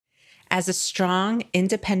As a strong,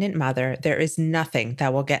 independent mother, there is nothing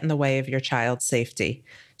that will get in the way of your child's safety.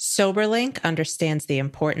 SoberLink understands the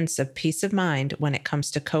importance of peace of mind when it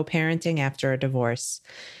comes to co-parenting after a divorce.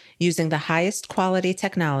 Using the highest quality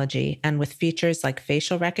technology and with features like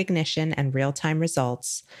facial recognition and real-time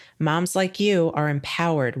results, moms like you are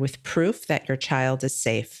empowered with proof that your child is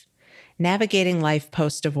safe. Navigating life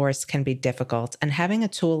post-divorce can be difficult, and having a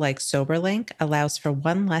tool like SoberLink allows for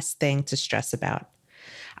one less thing to stress about.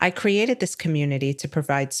 I created this community to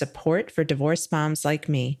provide support for divorced moms like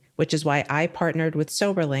me, which is why I partnered with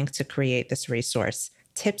SoberLink to create this resource,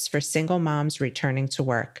 Tips for Single Moms Returning to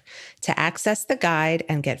Work. To access the guide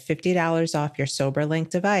and get $50 off your SoberLink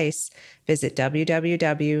device, visit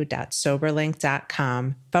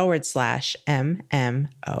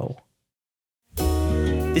www.soberlink.com/MMO.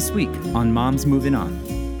 This week on Moms Moving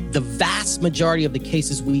On. The vast majority of the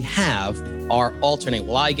cases we have are alternate.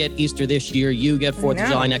 Well, I get Easter this year, you get 4th of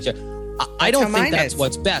July next year. I don't think that's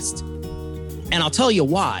what's best. And I'll tell you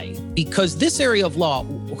why. Because this area of law,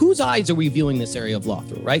 whose eyes are we viewing this area of law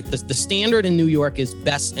through, right? The standard in New York is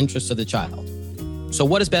best interest of the child. So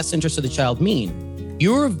what does best interest of the child mean?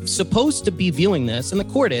 You're supposed to be viewing this, and the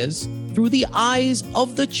court is, through the eyes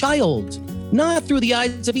of the child, not through the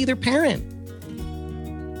eyes of either parent.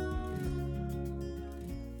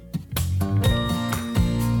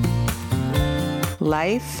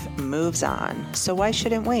 Life moves on, so why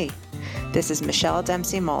shouldn't we? This is Michelle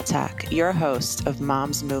Dempsey-Multack, your host of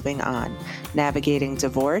Moms Moving On, navigating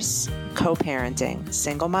divorce, co-parenting,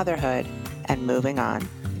 single motherhood, and moving on.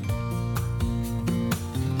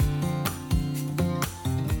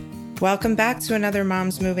 Welcome back to another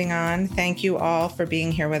Moms Moving On. Thank you all for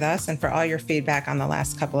being here with us and for all your feedback on the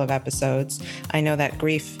last couple of episodes. I know that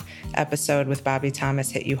grief episode with Bobby Thomas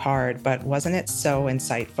hit you hard, but wasn't it so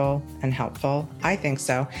insightful and helpful? I think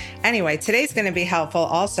so. Anyway, today's going to be helpful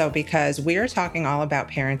also because we are talking all about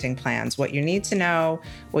parenting plans, what you need to know,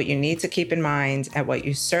 what you need to keep in mind, and what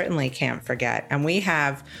you certainly can't forget. And we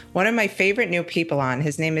have one of my favorite new people on.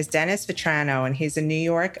 His name is Dennis Vitrano, and he's a New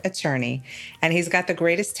York attorney, and he's got the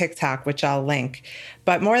greatest TikTok, which I'll link.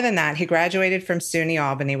 But more than that, he graduated from SUNY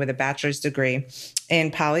Albany with a bachelor's degree in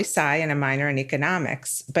poli-sci and a minor in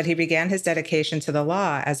economics. But he began his dedication to the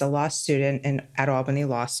law as a law student at Albany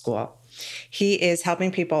Law School. He is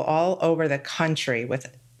helping people all over the country with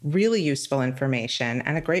really useful information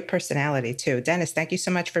and a great personality too. Dennis, thank you so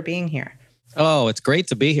much for being here. Oh, it's great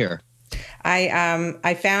to be here.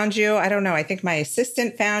 I found you. I don't know. I think my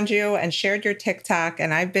assistant found you and shared your TikTok,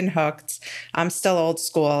 and I've been hooked. I'm still old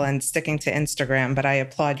school and sticking to Instagram, but I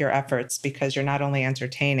applaud your efforts because you're not only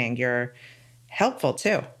entertaining, you're helpful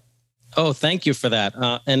too. Oh, thank you for that.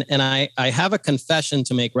 And I have a confession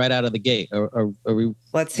to make right out of the gate. Are we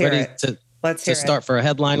Let's hear ready it. Let's hear to start for a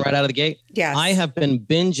headline right out of the gate? Yes. I have been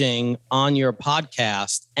binging on your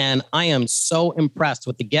podcast, and I am so impressed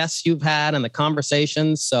with the guests you've had and the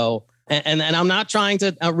conversations. So, and I'm not trying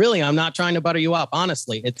to I'm not trying to butter you up.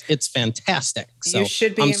 Honestly, it's fantastic. So you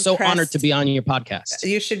should be so honored to be on your podcast.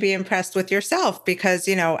 You should be impressed with yourself because,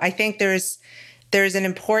 I think there's an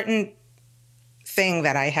important thing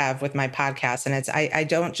that I have with my podcast, and it's I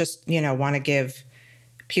don't just want to give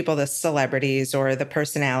people the celebrities or the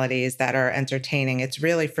personalities that are entertaining. It's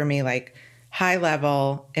really for me like high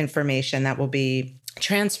level information that will be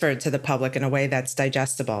transferred to the public in a way that's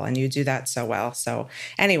digestible, and you do that so well. So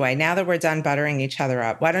anyway, now that we're done buttering each other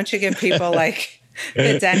up, why don't you give people like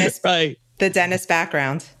the Dennis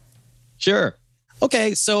background? Sure.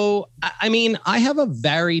 Okay, so, I have a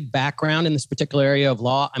varied background in this particular area of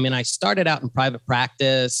law. I started out in private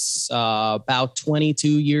practice about 22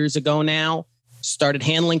 years ago now, started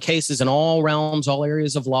handling cases in all realms, all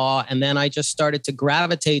areas of law, and then I just started to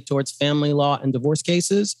gravitate towards family law and divorce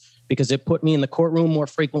cases because it put me in the courtroom more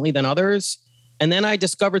frequently than others. And then I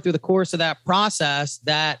discovered through the course of that process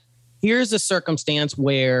that here's a circumstance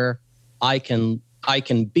where I can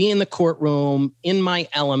be in the courtroom in my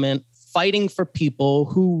element, fighting for people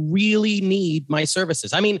who really need my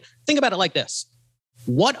services. Think about it like this.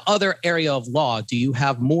 What other area of law do you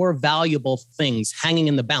have more valuable things hanging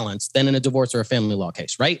in the balance than in a divorce or a family law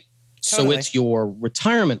case, right? Totally. So it's your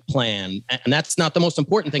retirement plan. And that's not the most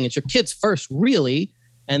important thing. It's your kids first, really.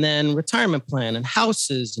 And then retirement plan and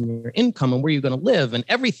houses and your income and where you're going to live and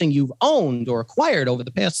everything you've owned or acquired over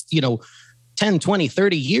the past, 10, 20,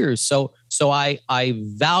 30 years. So I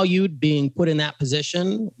valued being put in that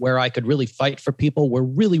position where I could really fight for people where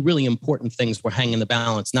really, really important things were hanging in the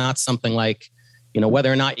balance, not something like,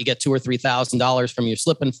 whether or not you get $2,000 or $3,000 from your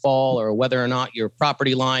slip and fall, or whether or not your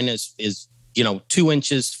property line is 2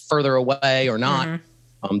 inches further away or not. Mm-hmm.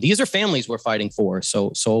 These are families we're fighting for.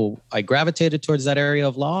 So I gravitated towards that area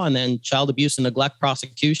of law, and then child abuse and neglect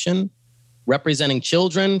prosecution, representing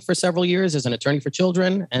children for several years as an attorney for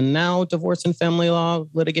children, and now divorce and family law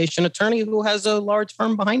litigation attorney who has a large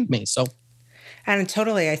firm behind me. So, and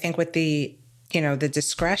totally, I think with the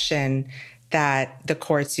discretion that the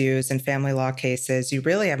courts use in family law cases, you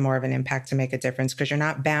really have more of an impact to make a difference because you're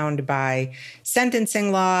not bound by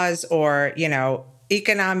sentencing laws or,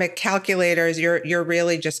 economic calculators. You're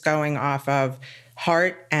really just going off of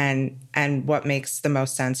heart and what makes the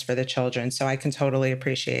most sense for the children. So I can totally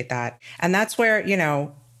appreciate that. And that's where,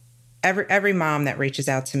 every mom that reaches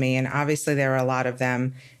out to me, and obviously there are a lot of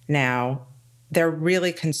them now, they're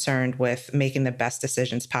really concerned with making the best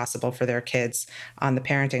decisions possible for their kids on the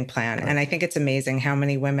parenting plan. And I think it's amazing how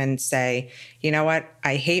many women say, you know what,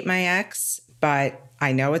 I hate my ex, but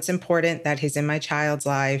I know it's important that he's in my child's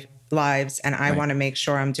lives, and I want to make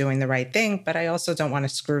sure I'm doing the right thing, but I also don't want to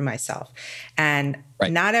screw myself. And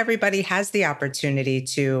not everybody has the opportunity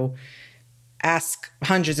to ask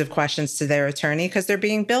hundreds of questions to their attorney because they're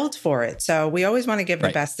being billed for it. So we always want to give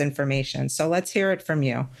the best information. So let's hear it from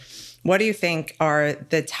you. What do you think are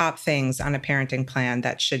the top things on a parenting plan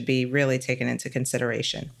that should be really taken into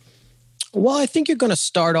consideration? Well, I think you're going to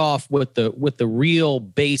start off with the real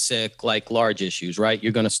basic, like large issues, right?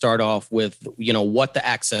 You're going to start off with, what the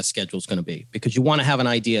access schedule is going to be, because you want to have an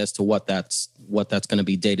idea as to what that's going to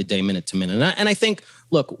be day to day, minute to minute. And I think,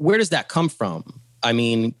 look, where does that come from? I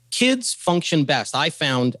mean, kids function best. I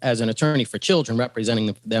found as an attorney for children,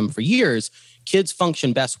 representing them for years, kids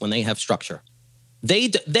function best when they have structure.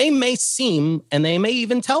 They may seem, and they may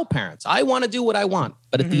even tell parents, I want to do what I want.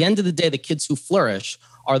 But at the end of the day, the kids who flourish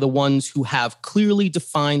are the ones who have clearly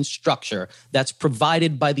defined structure that's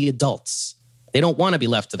provided by the adults. They don't want to be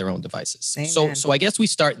left to their own devices. So I guess we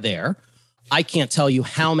start there. I can't tell you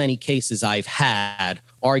how many cases I've had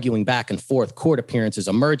arguing back and forth, court appearances,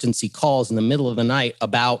 emergency calls in the middle of the night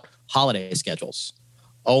about holiday schedules.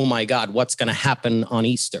 Oh my God, what's going to happen on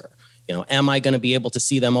Easter? Am I going to be able to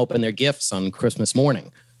see them open their gifts on Christmas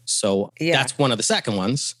morning? So that's one of the second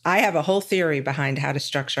ones. I have a whole theory behind how to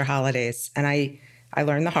structure holidays. And I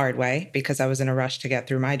learned the hard way because I was in a rush to get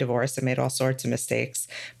through my divorce and made all sorts of mistakes.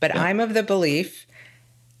 But I'm of the belief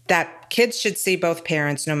that kids should see both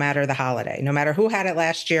parents no matter the holiday, no matter who had it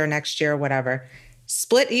last year, next year, whatever.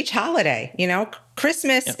 Split each holiday.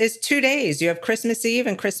 Christmas is 2 days. You have Christmas Eve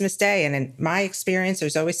and Christmas Day. And in my experience,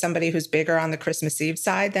 there's always somebody who's bigger on the Christmas Eve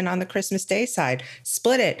side than on the Christmas Day side.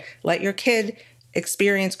 Split it. Let your kid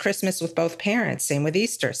experience Christmas with both parents. Same with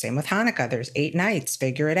Easter. Same with Hanukkah. There's 8 nights.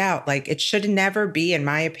 Figure it out. Like, it should never be, in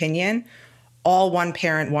my opinion, all one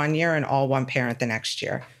parent one year and all one parent the next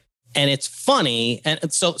year. And it's funny.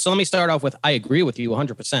 And so let me start off with, I agree with you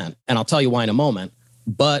 100%. And I'll tell you why in a moment.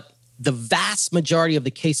 But the vast majority of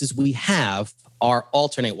the cases we have are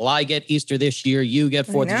alternate. Well, I get Easter this year, you get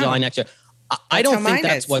 4th of July next year. I don't think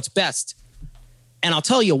that's what's best. And I'll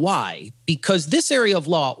tell you why. Because this area of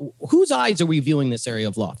law, whose eyes are we viewing this area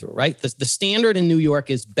of law through, right? The standard in New York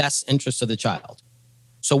is best interest of the child.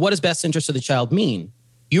 So what does best interest of the child mean?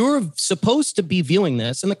 You're supposed to be viewing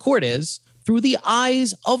this, and the court is, through the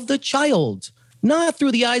eyes of the child, not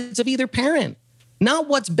through the eyes of either parent. Not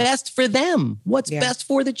what's best for them, what's best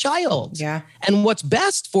for the child. Yeah. And what's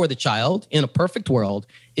best for the child in a perfect world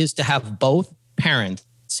is to have both parents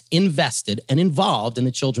invested and involved in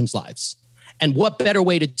the children's lives. And what better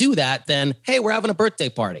way to do that than, hey, we're having a birthday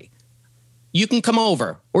party. You can come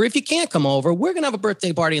over. Or if you can't come over, we're going to have a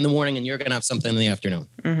birthday party in the morning and you're going to have something in the afternoon.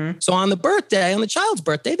 Mm-hmm. So on the child's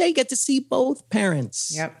birthday, they get to see both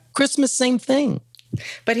parents. Yep. Christmas, same thing.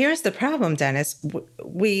 But here's the problem, Dennis.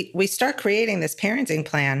 We start creating this parenting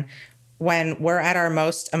plan when we're at our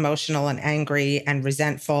most emotional and angry and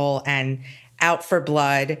resentful and out for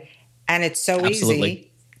blood. And it's so easy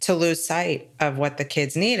to lose sight of what the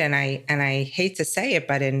kids need. And I hate to say it,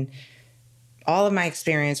 but in all of my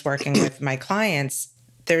experience working with my clients,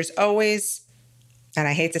 there's always, and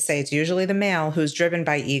I hate to say it's usually the male who's driven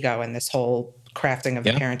by ego in this whole crafting of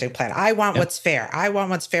the parenting plan. I want what's fair. I want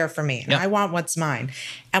what's fair for me. And I want what's mine.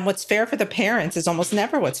 And what's fair for the parents is almost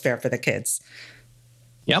never what's fair for the kids.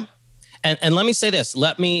 Yep. And let me say this.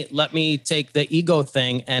 Let me take the ego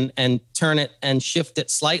thing and turn it and shift it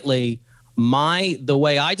slightly. The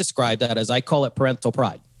way I describe that is I call it parental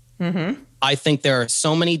pride. Mm-hmm. I think there are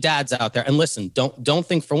so many dads out there. And listen, don't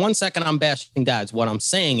think for one second I'm bashing dads. What I'm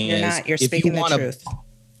saying You're speaking the truth.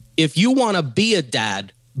 If you want to be a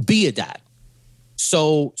dad, be a dad.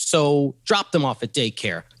 So drop them off at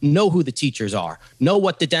daycare. Know who the teachers are. Know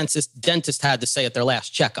what the dentist had to say at their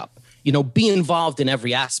last checkup. Be involved in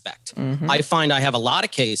every aspect. Mm-hmm. I find I have a lot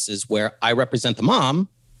of cases where I represent the mom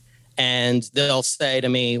And they'll say to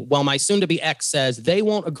me, well, my soon-to-be ex says they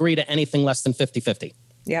won't agree to anything less than 50-50.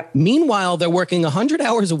 Yep. Meanwhile, they're working 100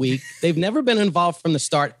 hours a week. They've never been involved from the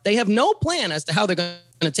start. They have no plan as to how they're going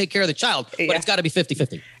to take care of the child, but it's got to be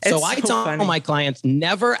 50-50. So I tell my clients,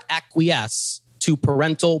 never acquiesce to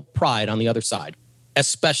parental pride on the other side,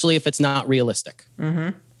 especially if it's not realistic.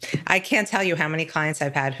 Mm-hmm. I can't tell you how many clients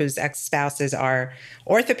I've had whose ex-spouses are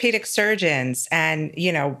orthopedic surgeons and,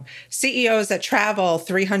 CEOs that travel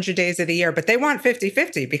 300 days of the year, but they want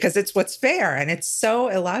 50-50 because it's what's fair. And it's so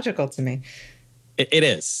illogical to me. It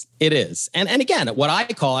is. And again, what I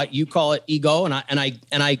call it, you call it ego. And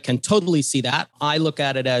I can totally see that. I look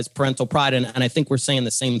at it as parental pride. And I think we're saying the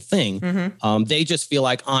same thing. Mm-hmm. They just feel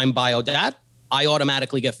like I'm bio dad. I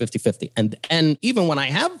automatically get 50-50. And even when I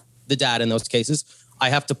have the dad in those cases, I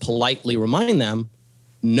have to politely remind them,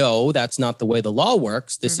 no, that's not the way the law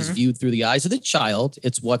works. This is viewed through the eyes of the child.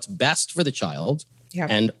 It's what's best for the child. Yep.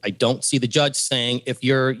 And I don't see the judge saying if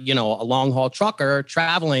you're, a long haul trucker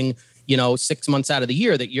traveling, 6 months out of the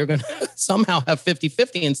year that you're going to somehow have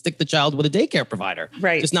 50-50 and stick the child with a daycare provider.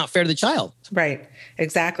 Right. It's not fair to the child. Right.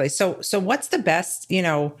 Exactly. So what's the best,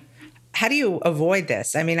 how do you avoid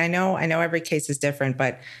this? I mean, I know every case is different,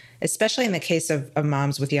 but especially in the case of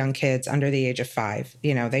moms with young kids under the age of 5,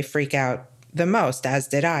 they freak out the most, as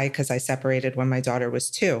did I, because I separated when my daughter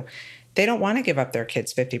was 2. They don't want to give up their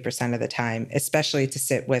kids 50% of the time, especially to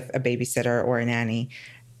sit with a babysitter or a nanny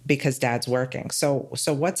because dad's working. So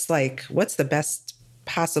what's the best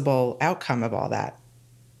possible outcome of all that?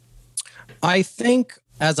 I think,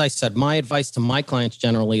 as I said, my advice to my clients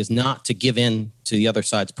generally is not to give in to the other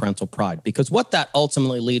side's parental pride, because what that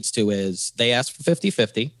ultimately leads to is they ask for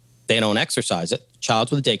 50-50, they don't exercise it, child's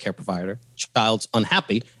with a daycare provider, child's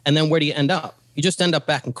unhappy, and then where do you end up? You just end up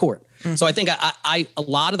back in court. Mm-hmm. So I think a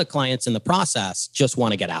lot of the clients in the process just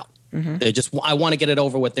want to get out. Mm-hmm. I want to get it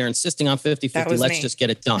over with. They're insisting on 50-50. Let's just get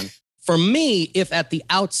it done. For me, if at the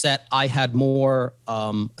outset I had more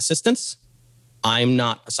assistance, I'm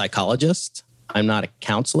not a psychologist. I'm not a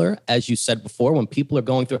counselor. As you said before, when people are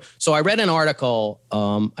going through. So I read an article,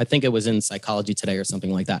 I think it was in Psychology Today or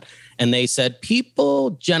something like that. And they said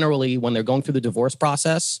people generally, when they're going through the divorce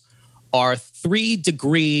process, are 3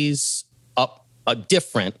 degrees up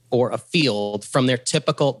different or afield from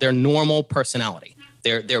their normal personality.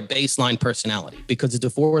 Their baseline personality, because the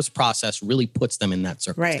divorce process really puts them in that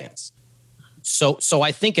circumstance. Right. So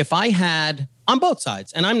I think if I had on both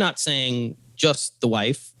sides, and I'm not saying just the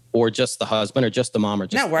wife or just the husband or just the mom or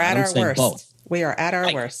just we're at our worst. Both. We are at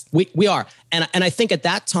our worst. We are, and I think at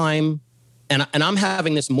that time, and I'm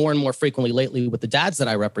having this more and more frequently lately with the dads that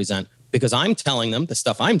I represent, because I'm telling them the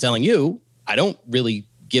stuff I'm telling you. I don't really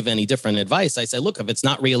give any different advice. I say, look, if it's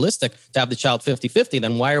not realistic to have the child 50-50,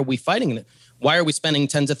 then why are we fighting it? Why are we spending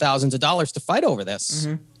tens of thousands of dollars to fight over this?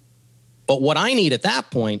 Mm-hmm. But what I need at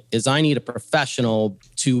that point is I need a professional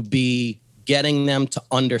to be getting them to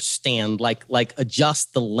understand, like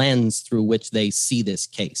adjust the lens through which they see this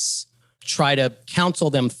case. Try to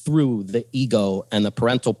counsel them through the ego and the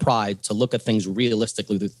parental pride to look at things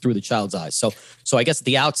realistically through the child's eyes. So I guess at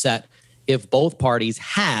the outset, if both parties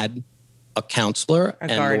had a counselor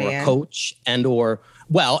or a coach and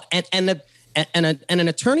an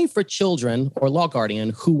attorney for children or law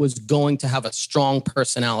guardian who was going to have a strong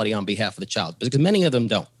personality on behalf of the child, because many of them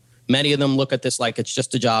don't. Many of them look at this like it's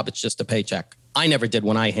just a job, it's just a paycheck. I never did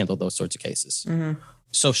when I handled those sorts of cases. Mm-hmm.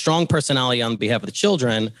 So strong personality on behalf of the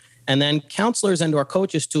children, and then counselors and or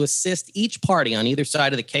coaches to assist each party on either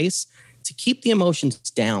side of the case to keep the emotions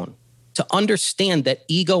down, to understand that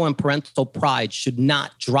ego and parental pride should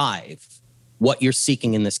not drive what you're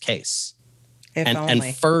seeking in this case.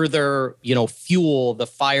 And further, fuel the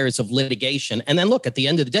fires of litigation. And then look, at the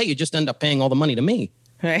end of the day, you just end up paying all the money to me.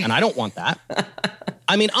 Right. And I don't want that.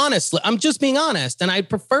 I mean, honestly, I'm just being honest. And I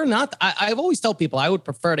prefer not. I've always told people I would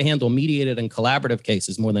prefer to handle mediated and collaborative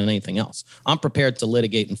cases more than anything else. I'm prepared to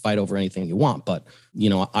litigate and fight over anything you want. But,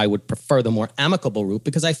 I would prefer the more amicable route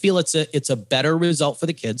because I feel it's a better result for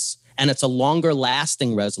the kids. And it's a longer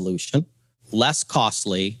lasting resolution, less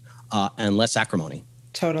costly, and less acrimony.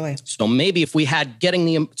 Totally. So maybe if we had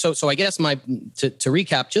so I guess to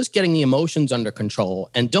recap, just getting the emotions under control,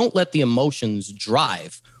 and don't let the emotions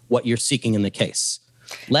drive what you're seeking in the case.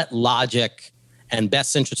 Let logic and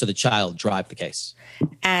best interest of the child drive the case.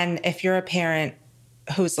 And if you're a parent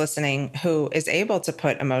who's listening, who is able to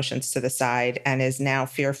put emotions to the side and is now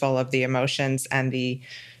fearful of the emotions and the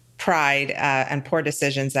pride and poor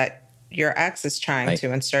decisions that your ex is trying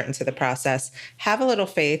to insert into the process, have a little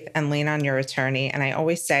faith and lean on your attorney. And I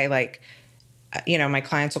always say, my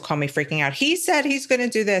clients will call me freaking out. He said he's going to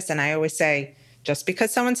do this. And I always say, just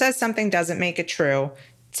because someone says something doesn't make it true.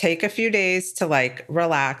 take a few days to like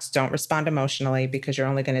relax. Don't respond emotionally because you're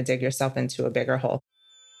only going to dig yourself into a bigger hole.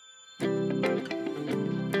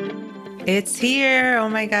 It's here. Oh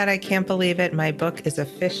my God, I can't believe it. My book is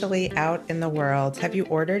officially out in the world. Have you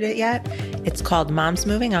ordered it yet? It's called Moms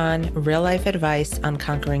Moving On, Real Life Advice on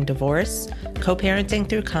Conquering Divorce, Co-Parenting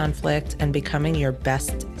Through Conflict, and Becoming Your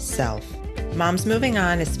Best Self. Moms Moving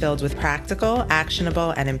On is filled with practical,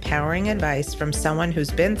 actionable, and empowering advice from someone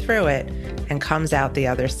who's been through it and comes out the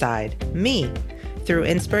other side, me. Through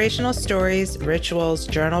inspirational stories, rituals,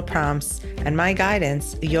 journal prompts, and my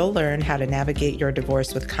guidance, you'll learn how to navigate your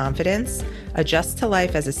divorce with confidence, adjust to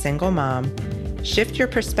life as a single mom, shift your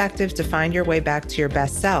perspective to find your way back to your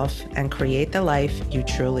best self, and create the life you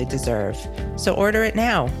truly deserve. So order it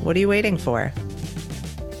now. What are you waiting for?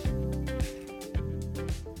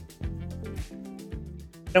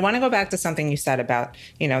 I want to go back to something you said about,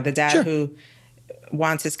 the dad who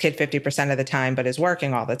wants his kid 50% of the time, but is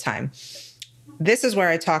working all the time. This is where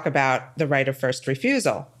I talk about the right of first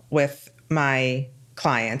refusal with my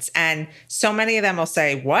clients. And so many of them will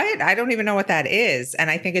say, what? I don't even know what that is. And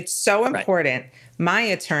I think it's so important. Right. My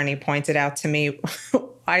attorney pointed out to me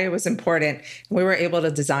why it was important. We were able to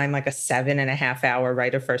design like a 7.5 hour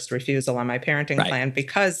right of first refusal on my parenting plan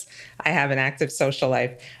because I have an active social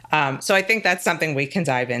life. So I think that's something we can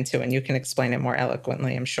dive into and you can explain it more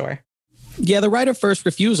eloquently, I'm sure. Yeah, the right of first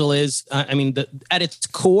refusal is, at its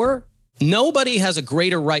core, nobody has a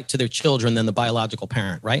greater right to their children than the biological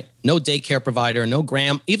parent, right? No daycare provider,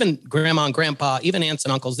 even grandma and grandpa, even aunts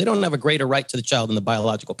and uncles, they don't have a greater right to the child than the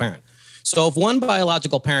biological parent. So if one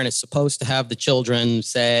biological parent is supposed to have the children,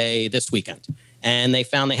 say, this weekend, and they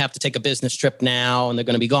found they have to take a business trip now and they're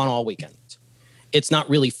going to be gone all weekend, it's not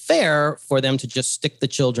really fair for them to just stick the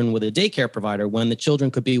children with a daycare provider when the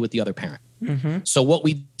children could be with the other parent. Mm-hmm. So what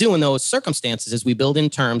we do in those circumstances is we build in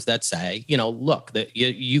terms that say, look, that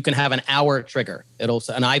you can have an hour trigger.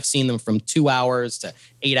 And I've seen them from 2 hours to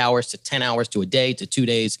 8 hours to 10 hours to a day to 2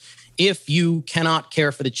 days. If you cannot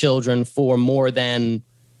care for the children for more than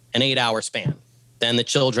an 8 hour span, then the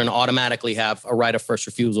children automatically have a right of first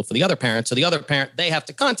refusal for the other parent. So the other parent, they have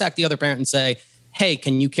to contact the other parent and say, hey,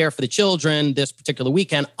 can you care for the children this particular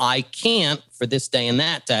weekend? I can't for this day and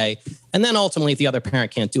that day. And then ultimately, if the other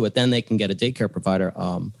parent can't do it, then they can get a daycare provider.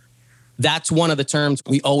 That's one of the terms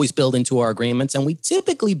we always build into our agreements. And we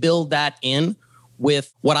typically build that in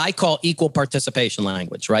with what I call equal participation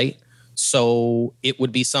language, right? So it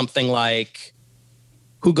would be something like,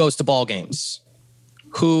 who goes to ball games?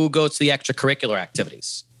 Who goes to the extracurricular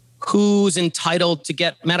activities? Who's entitled to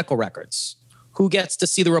get medical records? Who gets to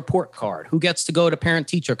see the report card? Who gets to go to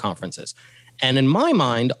parent-teacher conferences? And in my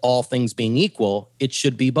mind, all things being equal, it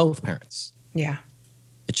should be both parents. Yeah.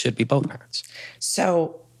 It should be both parents.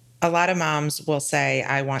 So a lot of moms will say,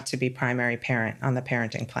 I want to be primary parent on the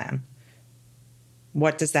parenting plan.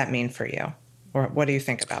 What does that mean for you? Or what do you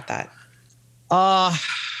think about that?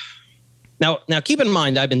 Now, keep in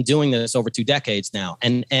mind, I've been doing this over 2 decades now.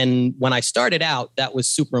 And when I started out, that was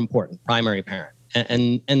super important, primary parent.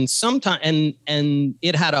 And sometimes and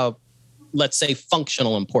it had a, let's say,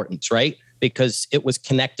 functional importance, right? Because it was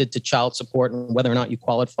connected to child support and whether or not you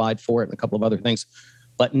qualified for it and a couple of other things.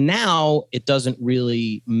 But now it doesn't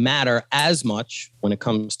really matter as much when it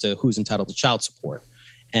comes to who's entitled to child support.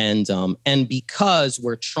 And because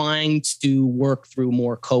we're trying to work through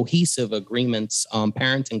more cohesive agreements on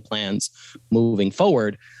parenting plans moving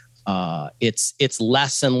forward, it's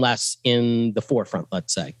less and less in the forefront,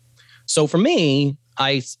 let's say. So for me,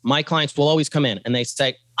 my clients will always come in and they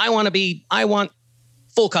say, I want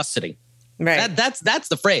full custody. Right. That's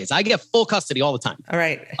the phrase. I get full custody all the time. All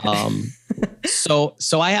right.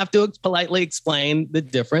 So I have to politely explain the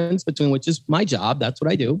difference between, which is my job. That's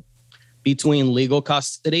what I do, between legal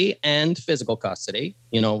custody and physical custody.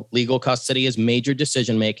 Legal custody is major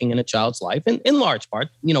decision-making in a child's life, and in large part,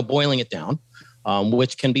 boiling it down.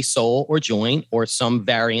 Which can be sole or joint or some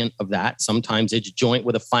variant of that. Sometimes it's joint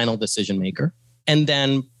with a final decision maker. And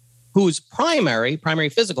then who's primary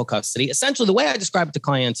physical custody, essentially the way I describe it to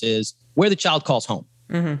clients is where the child calls home.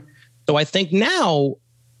 Mm-hmm. So I think now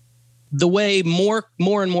the way more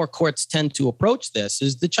and more courts tend to approach this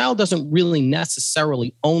is the child doesn't really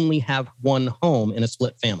necessarily only have one home in a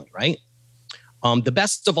split family, right? The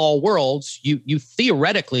best of all worlds, you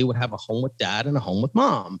theoretically would have a home with dad and a home with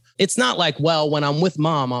mom. It's not like, well, when I'm with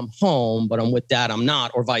mom, I'm home, but I'm with dad, I'm not,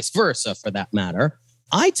 or vice versa for that matter.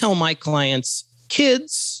 I tell my clients,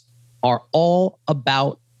 kids are all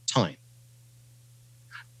about time.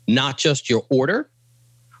 Not just your order,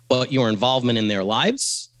 but your involvement in their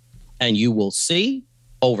lives. And you will see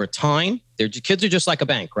over time, kids are just like a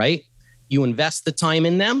bank, right? You invest the time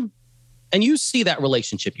in them, And you see that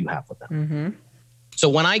relationship you have with them. Mm-hmm. So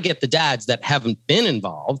when I get the dads that haven't been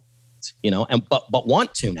involved, but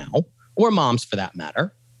want to now, or moms for that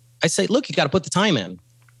matter, I say, look, you got to put the time in.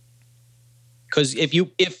 Because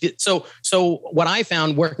so what I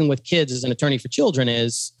found working with kids as an attorney for children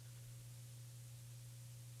is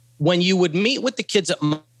when you would meet with the kids at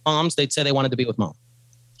moms, they'd say they wanted to be with mom.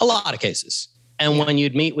 A lot of cases. And when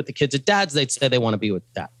you'd meet with the kids at dads, they'd say they want to be with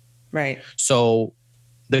dad. Right. So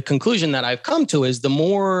the conclusion that I've come to is the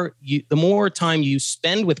more time you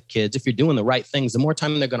spend with kids, if you're doing the right things, the more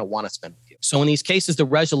time they're going to want to spend with you. So in these cases, the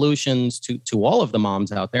resolutions to all of the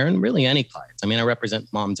moms out there, and really any clients, I mean, I represent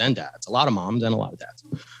moms and dads, a lot of moms and a lot of dads.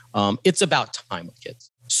 It's about time with kids.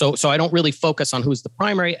 So I don't really focus on who's the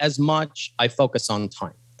primary as much. I focus on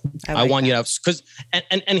time. I want you to have, because,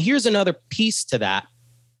 and here's another piece to that.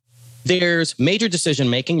 There's major decision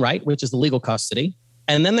making, right? Which is the legal custody.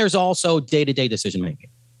 And then there's also day-to-day decision making.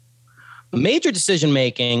 Major decision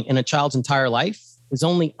making in a child's entire life is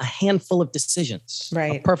only a handful of decisions.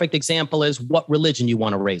 Right. A perfect example is what religion you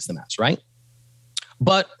want to raise them as, right?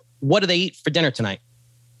 But what do they eat for dinner tonight?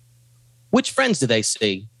 Which friends do they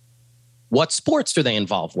see? What sports are they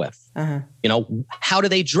involved with? Uh-huh. How do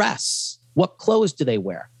they dress? What clothes do they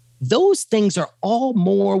wear? Those things are all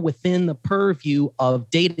more within the purview of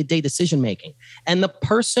day-to-day decision-making. And the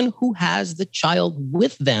person who has the child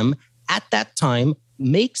with them at that time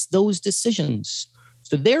makes those decisions.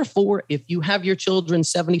 So therefore, if you have your children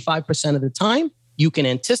 75% of the time, you can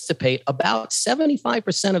anticipate about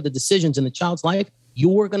 75% of the decisions in the child's life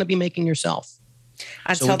you're going to be making yourself.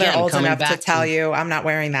 Until they're old enough to tell you, I'm not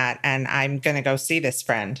wearing that and I'm going to go see this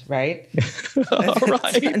friend, right?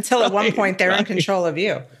 Right. Until at one point they're in control of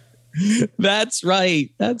you. That's right.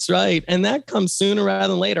 And that comes sooner rather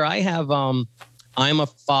than later. I'm a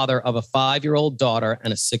father of a 5-year-old daughter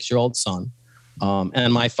and a 6-year-old son.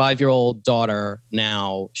 And my 5-year-old daughter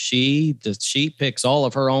now, she picks all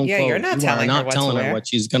of her own clothes. You're not telling her what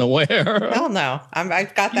she's going to wear. Hell no.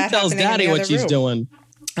 I've got that. She tells daddy what she's doing.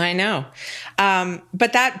 I know.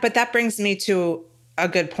 But that brings me to a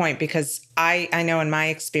good point, because I know in my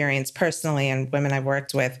experience personally and women I've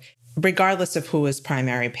worked with, regardless of who is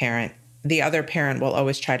primary parent, the other parent will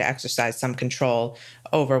always try to exercise some control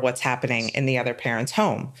over what's happening in the other parent's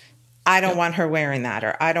home. I don't want her wearing that,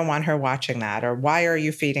 or I don't want her watching that, or why are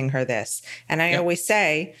you feeding her this? And I always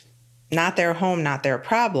say, not their home, not their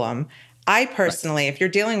problem. I personally, if you're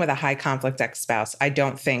dealing with a high conflict ex-spouse, I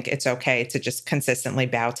don't think it's okay to just consistently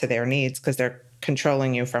bow to their needs because they're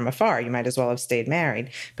controlling you from afar. You might as well have stayed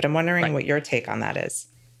married. But I'm wondering what your take on that is.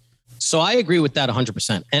 So I agree with that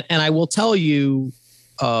 100%. And I will tell you,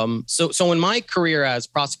 so in my career as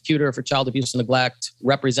prosecutor for child abuse and neglect,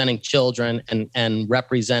 representing children and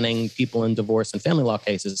representing people in divorce and family law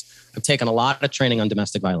cases, I've taken a lot of training on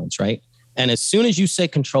domestic violence, right? And as soon as you say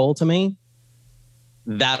control to me,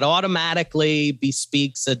 that automatically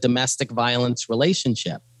bespeaks a domestic violence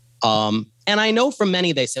relationship. And I know for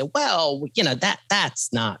many, they say, well,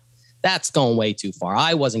 that's going way too far.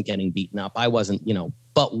 I wasn't getting beaten up. I wasn't,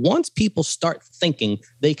 but once people start thinking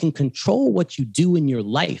they can control what you do in your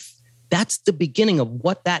life, that's the beginning of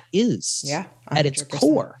what that is at its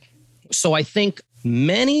core. So I think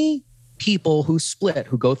many people who split,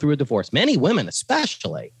 who go through a divorce, many women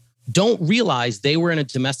especially, don't realize they were in a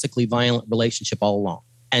domestically violent relationship all along.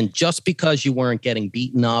 And just because you weren't getting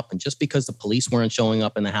beaten up and just because the police weren't showing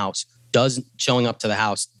up to the house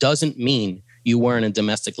doesn't mean you were in a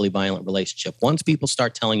domestically violent relationship. Once people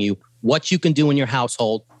start telling you what you can do in your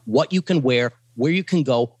household, what you can wear, where you can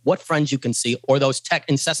go, what friends you can see, or those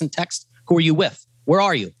incessant texts, who are you with? Where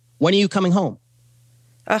are you? When are you coming home?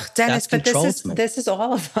 Ugh, Dennis, but this is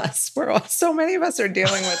all of us. So many of us are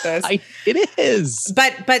dealing with this. It is.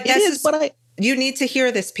 But you need to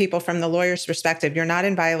hear this, people, from the lawyer's perspective. You're not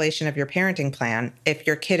in violation of your parenting plan if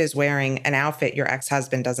your kid is wearing an outfit your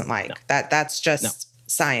ex-husband doesn't like. No. That's just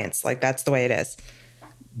science. Like, that's the way it is.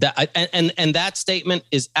 And that statement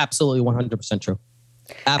is absolutely 100% true.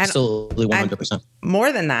 Absolutely 100%. And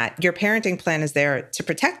more than that, your parenting plan is there to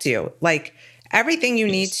protect you. Like, everything you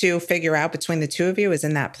need to figure out between the two of you is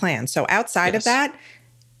in that plan. So outside of that,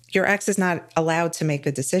 your ex is not allowed to make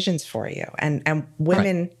the decisions for you. And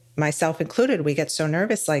women, myself included, we get so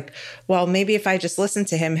nervous, like, well, maybe if I just listen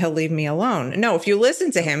to him, he'll leave me alone. No, if you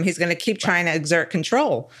listen to him, he's going to keep trying to exert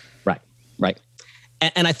control. Right.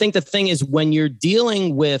 And I think the thing is, when you're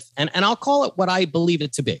dealing with, and I'll call it what I believe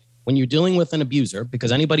it to be, when you're dealing with an abuser,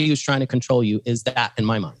 because anybody who's trying to control you is that in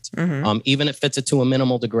my mind, even if it's to a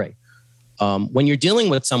minimal degree. When you're dealing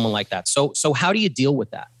with someone like that. So how do you deal with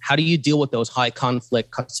that? How do you deal with those high conflict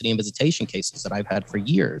custody and visitation cases that I've had for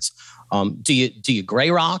years? Do you gray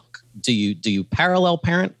rock? Do you parallel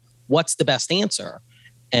parent? What's the best answer?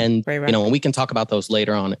 And, Right. and we can talk about those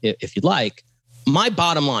later on if you'd like. My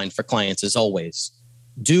bottom line for clients is always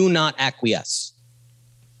do not acquiesce.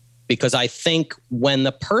 Because I think when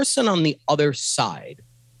the person on the other side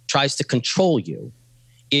tries to control you,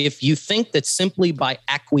 if you think that simply by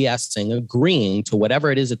acquiescing, agreeing to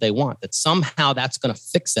whatever it is that they want, that somehow that's going to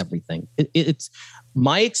fix everything, it's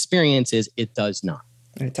my experience is it does not.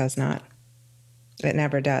 It does not. It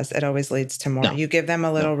never does. It always leads to more. No. You give them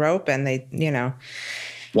a little rope and they,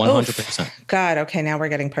 100%. God. Okay. Now we're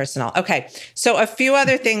getting personal. Okay. So a few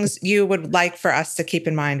other things you would like for us to keep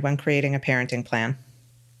in mind when creating a parenting plan.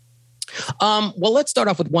 Well, let's start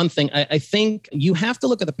off with one thing. I think you have to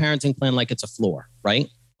look at the parenting plan like it's a floor, right?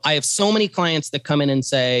 I have so many clients that come in and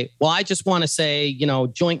say, well, I just want to say,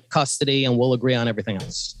 joint custody and we'll agree on everything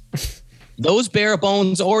else. Those bare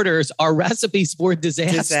bones orders are recipes for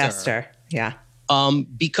disaster. Yeah.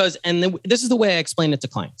 This is the way I explain it to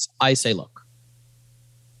clients. I say, look,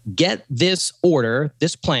 get this order,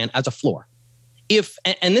 this plan as a floor.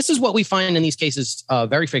 And this is what we find in these cases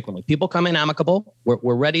very frequently. People come in amicable.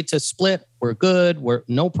 We're ready to split. We're good. We're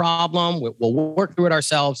no problem. We'll work through it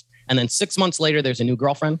ourselves. And then 6 months later, there's a new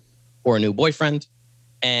girlfriend or a new boyfriend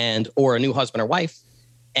or a new husband or wife,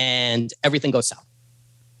 and everything goes south.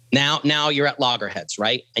 Now you're at loggerheads,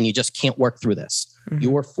 right? And you just can't work through this. Mm-hmm.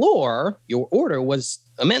 Your order was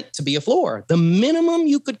meant to be a floor, the minimum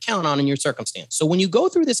you could count on in your circumstance. So when you go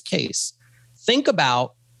through this case, think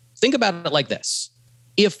about it like this.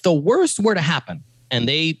 If the worst were to happen and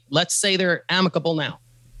let's say they're amicable now,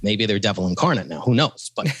 maybe they're devil incarnate now, who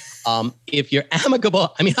knows? But if you're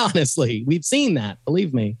amicable, honestly, we've seen that,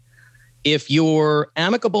 believe me. If you're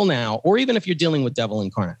amicable now, or even if you're dealing with devil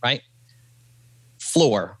incarnate, right?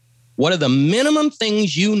 Floor. What are the minimum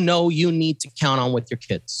things you need to count on with your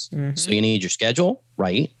kids? Mm-hmm. So you need your schedule,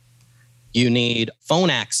 right? You need phone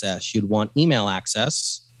access. You'd want email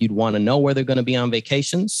access. You'd want to know where they're going to be on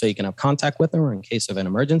vacation so you can have contact with them or in case of an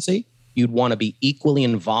emergency. You'd want to be equally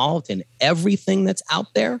involved in everything that's out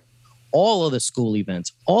there, all of the school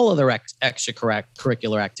events, all of their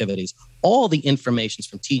extracurricular activities, all the information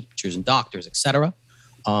from teachers and doctors, etc.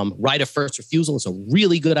 Right of first refusal is a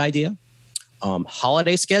really good idea.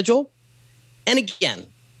 Holiday schedule. And again,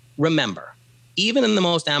 remember, even in the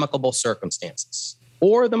most amicable circumstances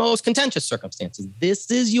or the most contentious circumstances,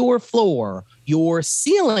 this is your floor. Your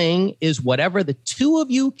ceiling is whatever the two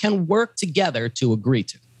of you can work together to agree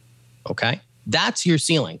to. Okay? That's your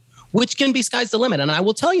ceiling, which can be sky's the limit. And I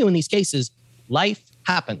will tell you in these cases, life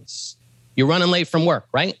happens. You're running late from work,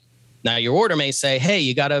 right? Now your order may say, hey,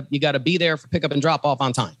 you gotta be there for pickup and drop off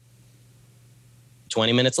on time.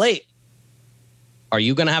 20 minutes late. Are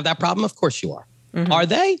you going to have that problem? Of course you are. Mm-hmm. Are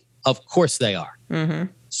they? Of course they are. Mm-hmm.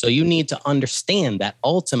 So you need to understand that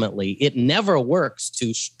ultimately it never works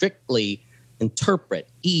to strictly interpret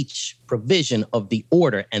each provision of the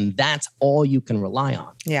order, and that's all you can rely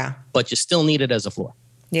on. Yeah. But you still need it as a floor.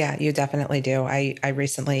 Yeah, you definitely do. I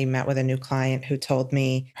recently met with a new client who told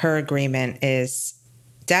me her agreement is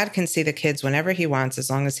dad can see the kids whenever he wants as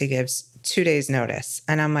long as he gives 2 days notice.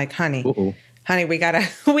 And I'm like, honey, we gotta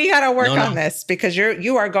work on this because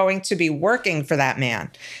you are going to be working for that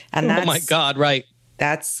man. And that's, oh my God, right.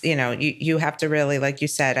 That's, you have to really, like you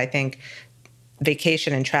said, I think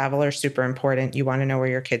vacation and travel are super important. You want to know where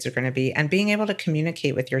your kids are going to be and being able to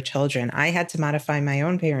communicate with your children. I had to modify my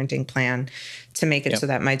own parenting plan to make it so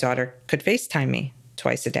that my daughter could FaceTime me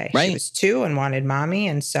twice a day. Right. She was 2 and wanted mommy.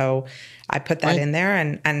 And so I put that in there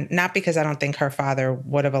and not because I don't think her father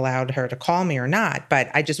would have allowed her to call me or not, but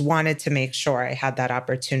I just wanted to make sure I had that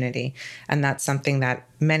opportunity. And that's something that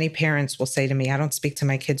many parents will say to me, I don't speak to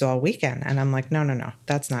my kids all weekend. And I'm like, no,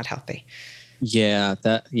 that's not healthy. Yeah,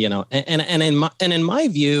 that, and in my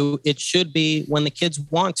view, it should be when the kids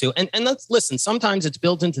want to. And let's listen, sometimes it's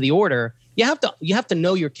built into the order. You have to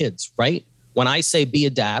know your kids, right? When I say be a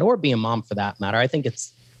dad or be a mom for that matter, I think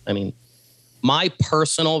my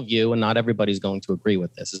personal view, and not everybody's going to agree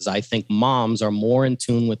with this, is I think moms are more in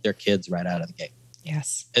tune with their kids right out of the gate.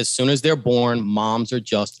 Yes. As soon as they're born, moms are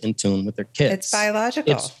just in tune with their kids. It's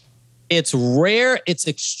biological. It's rare. It's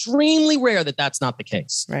extremely rare that that's not the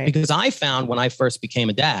case. Right. Because I found when I first became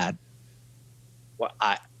a dad,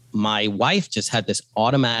 my wife just had this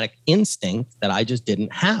automatic instinct that I just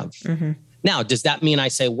didn't have. Mm-hmm. Now, does that mean I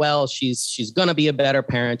say, well, she's going to be a better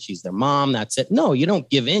parent. She's their mom. That's it. No, you don't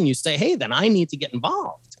give in. You say, hey, then I need to get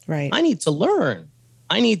involved. Right. I need to learn.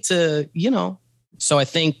 I need to, So I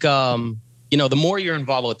think, the more you're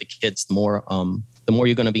involved with the kids, the more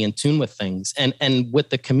you're going to be in tune with things. And with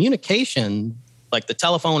the communication, like the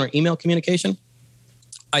telephone or email communication,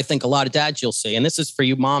 I think a lot of dads you'll see, and this is for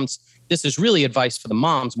you moms, this is really advice for the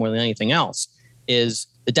moms more than anything else, is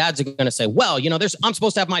the dads are going to say, well, I'm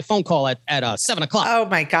supposed to have my phone call at 7 o'clock. Oh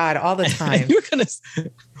my God, all the time.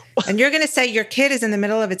 And you're going to say your kid is in the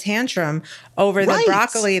middle of a tantrum over the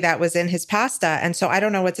broccoli that was in his pasta. And so I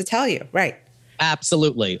don't know what to tell you. Right.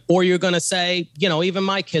 Absolutely. Or you're going to say, even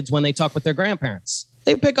my kids, when they talk with their grandparents,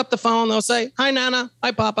 they pick up the phone, they'll say, hi, Nana,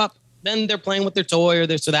 hi, Papa. Then they're playing with their toy or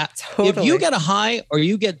this or that. Totally. If you get a hi or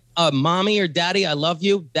you get a mommy or daddy, I love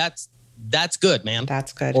you, that's good, man.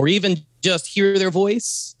 That's good. Or even just hear their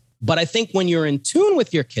voice. But I think when you're in tune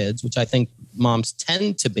with your kids, which I think moms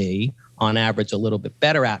tend to be on average a little bit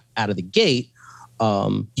better out of the gate,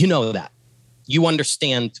 that. You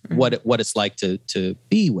understand what it's like to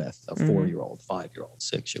be with a 4-year-old, 5-year-old,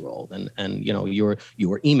 6-year-old. And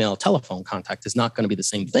your email, telephone contact is not going to be the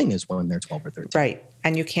same thing as when they're 12 or 13. Right.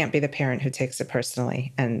 And you can't be the parent who takes it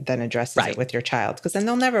personally and then addresses it with your child, because then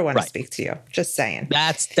they'll never want to speak to you. Just saying.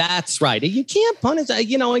 That's right. You can't punish,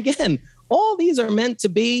 again, all these are meant to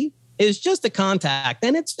be is just a contact.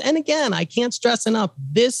 And again, I can't stress enough,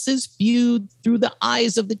 this is viewed through the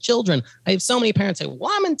eyes of the children. I have so many parents say,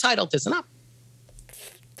 well, I'm entitled to this. And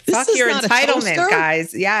fuck your entitlement,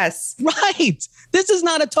 guys. Yes. Right. This is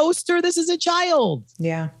not a toaster. This is a child.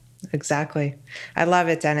 Yeah, exactly. I love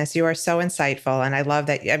it, Dennis. You are so insightful. And I love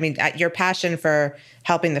that. I mean, your passion for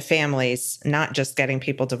helping the families, not just getting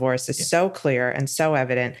people divorced, is so clear and so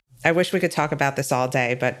evident. I wish we could talk about this all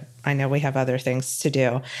day, but I know we have other things to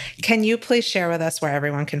do. Can you please share with us where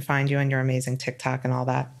everyone can find you and your amazing TikTok and all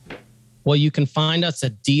that? Well, you can find us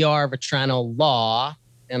at Dr. Vetrano Law.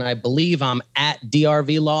 And I believe I'm at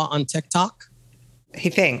DRV Law on TikTok. He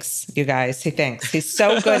thinks, you guys. He thinks. He's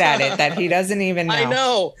so good at it that he doesn't even know. I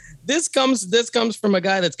know. This comes from a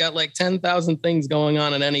guy that's got like 10,000 things going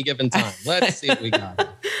on at any given time. Let's see what we got.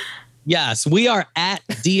 Yes, we are at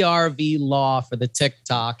DRV Law for the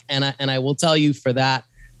TikTok. And I will tell you for that,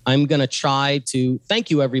 I'm going to try to thank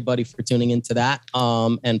you, everybody, for tuning into that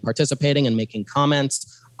and participating and making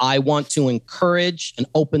comments. I want to encourage an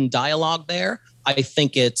open dialogue there. I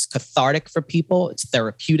think it's cathartic for people. It's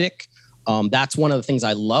therapeutic. That's one of the things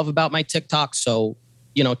I love about my TikTok. So,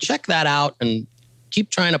 check that out and keep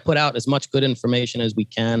trying to put out as much good information as we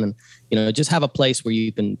can. And, just have a place where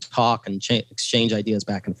you can talk and exchange ideas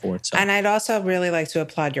back and forth. So. And I'd also really like to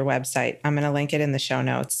applaud your website. I'm going to link it in the show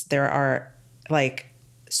notes. There are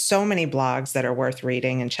so many blogs that are worth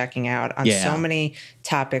reading and checking out on so many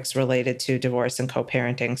topics related to divorce and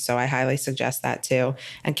co-parenting. So I highly suggest that too.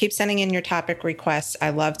 And keep sending in your topic requests.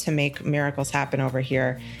 I love to make miracles happen over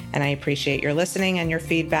here. And I appreciate your listening and your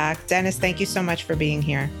feedback. Dennis, thank you so much for being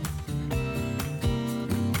here.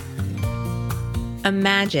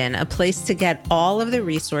 Imagine a place to get all of the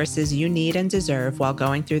resources you need and deserve while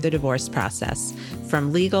going through the divorce process.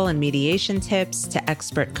 From legal and mediation tips to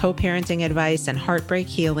expert co-parenting advice and heartbreak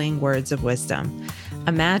healing words of wisdom.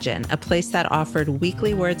 Imagine a place that offered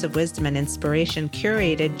weekly words of wisdom and inspiration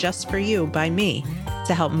curated just for you by me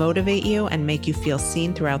to help motivate you and make you feel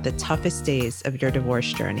seen throughout the toughest days of your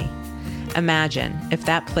divorce journey. Imagine if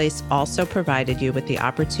that place also provided you with the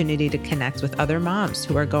opportunity to connect with other moms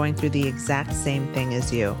who are going through the exact same thing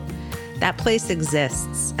as you. That place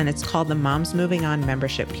exists, and it's called the Moms Moving On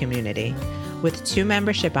membership community. With 2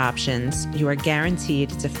 membership options, you are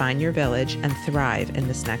guaranteed to find your village and thrive in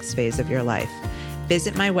this next phase of your life.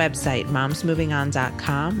 Visit my website,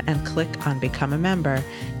 momsmovingon.com, and click on Become a Member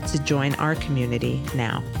to join our community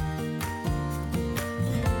now.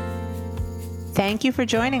 Thank you for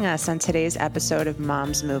joining us on today's episode of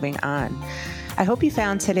Moms Moving On. I hope you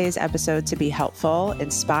found today's episode to be helpful,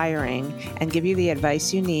 inspiring, and give you the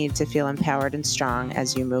advice you need to feel empowered and strong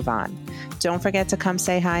as you move on. Don't forget to come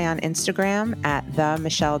say hi on Instagram at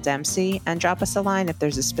 @TheMichelleDempsey and drop us a line if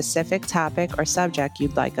there's a specific topic or subject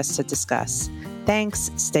you'd like us to discuss.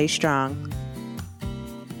 Thanks. Stay strong.